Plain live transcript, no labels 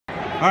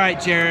All right,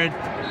 Jared,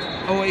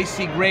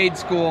 OAC grade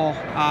school.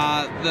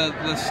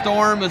 The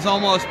storm is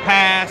almost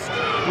past.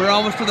 We're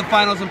almost to the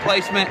finals and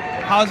placement.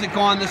 How's it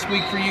going this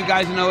week for you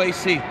guys in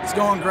OAC? It's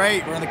going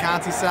great. We're in the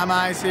Conti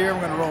semis here.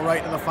 We're going to roll right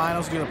into the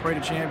finals, do the Parade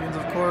of Champions,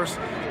 of course.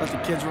 Let the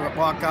kids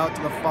walk out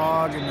to the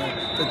fog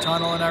and the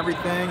tunnel and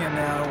everything,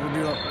 and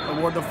we'll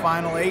award the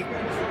final eight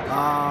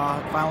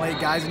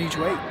guys in each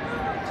weight.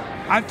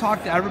 I've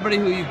talked to everybody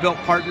who you've built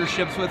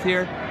partnerships with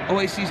here.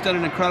 OAC's done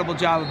an incredible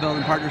job of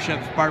building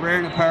partnerships.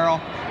 Barbarian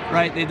Apparel,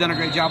 right? They've done a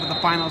great job with the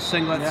finals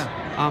singlets.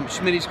 Yeah.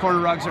 Schmitty's Corner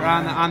Rugs are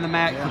on the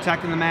mat,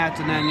 protecting the mats,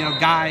 and then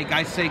Guy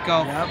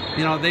Seiko.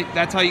 Yep.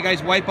 That's how you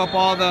guys wipe up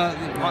all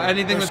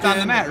anything that's on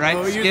the mat, right?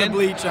 Well, we use the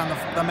bleach on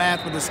the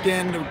mats with the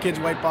skin. The kids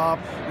wipe off.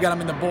 We got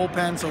them in the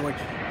bullpen, so like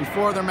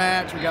before their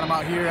match, we got them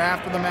out here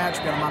after the match.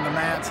 We got them on the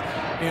mats.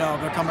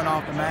 They're coming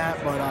off the mat,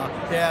 but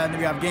and then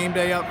we have game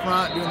day up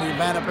front doing the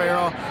event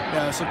apparel.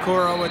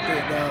 Sakura with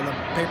the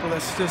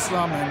paperless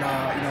system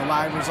and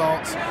live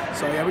results.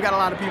 So yeah, we got a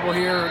lot of people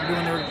here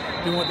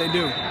doing what they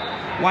do.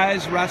 Why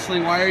is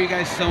wrestling? Why are you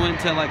guys so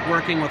into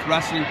working with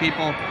wrestling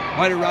people?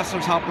 Why do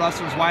wrestlers help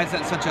wrestlers? Why is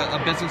that such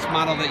a business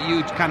model that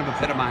you kind of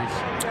epitomize?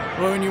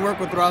 Well, when you work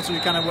with wrestlers,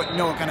 you kind of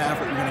know what kind of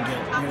effort you're going to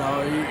get.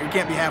 You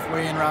can't be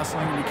halfway in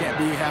wrestling. You can't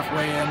be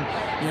halfway in,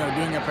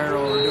 doing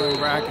apparel or doing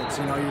brackets.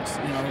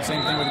 The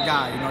same thing with a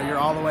guy. You're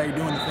all the way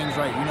doing the things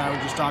right. I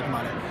was just talking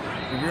about it.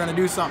 If you're going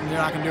to do something, you're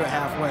not going to do it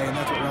halfway, and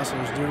that's what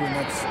wrestlers do, and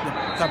that's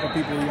the type of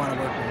people you want to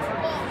work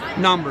with.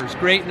 Numbers,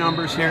 great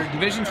numbers here.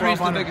 Division 3 is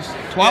the biggest.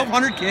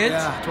 1,200 kids?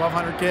 Yeah,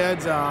 1,200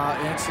 kids.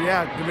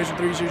 Division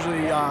 3 is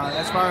usually,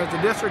 as far as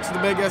the districts, the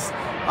biggest.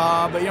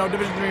 But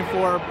Division 3 and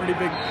 4 are pretty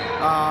big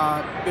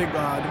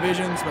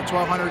divisions. But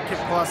 1,200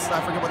 plus, I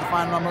forget what the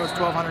final number was.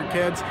 1,200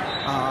 kids.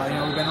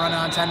 We've been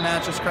running on 10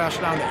 matches, crashed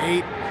down to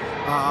 8.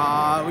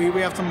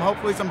 We have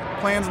hopefully some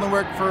plans in the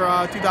work for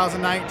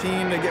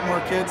 2019 to get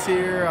more kids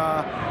here.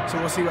 So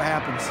we'll see what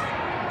happens.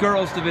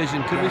 Girls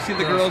division. Could we see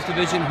the girls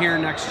division here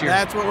next year?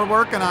 That's what we're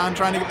working on,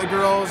 trying to get the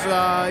girls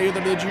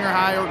either to the junior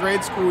high or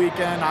grade school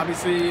weekend.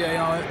 Obviously,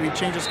 we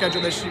changed the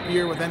schedule this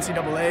year with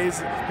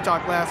NCAAs. We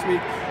talked last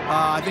week.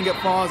 I think it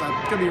falls.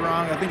 I could be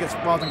wrong. I think it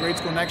falls in grade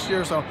school next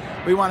year. So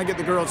we want to get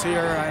the girls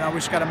here. I know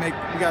we just got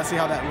to see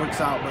how that works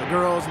out. But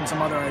girls and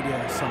some other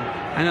ideas. So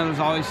I know there's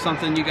always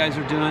something you guys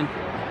are doing.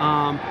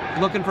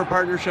 Looking for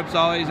partnerships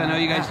always. I know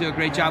you guys do a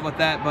great job with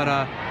that.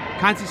 But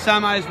Conti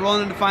semis,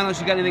 rolling into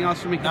finals. You got anything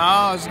else for me?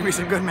 No, it's going to be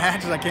some good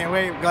matches. I can't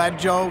wait. Glad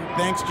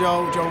thanks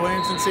Joe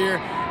Williamson's here.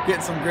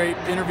 Getting some great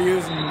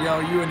interviews,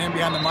 and you and him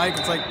behind the mic.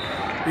 It's like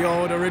the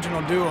old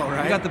original duo,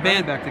 right? You got the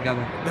band back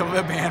together. The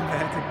band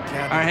back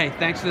together. All right, hey,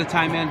 thanks for the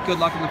time, man. Good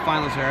luck in the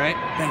finals, all right?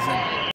 Thanks, man.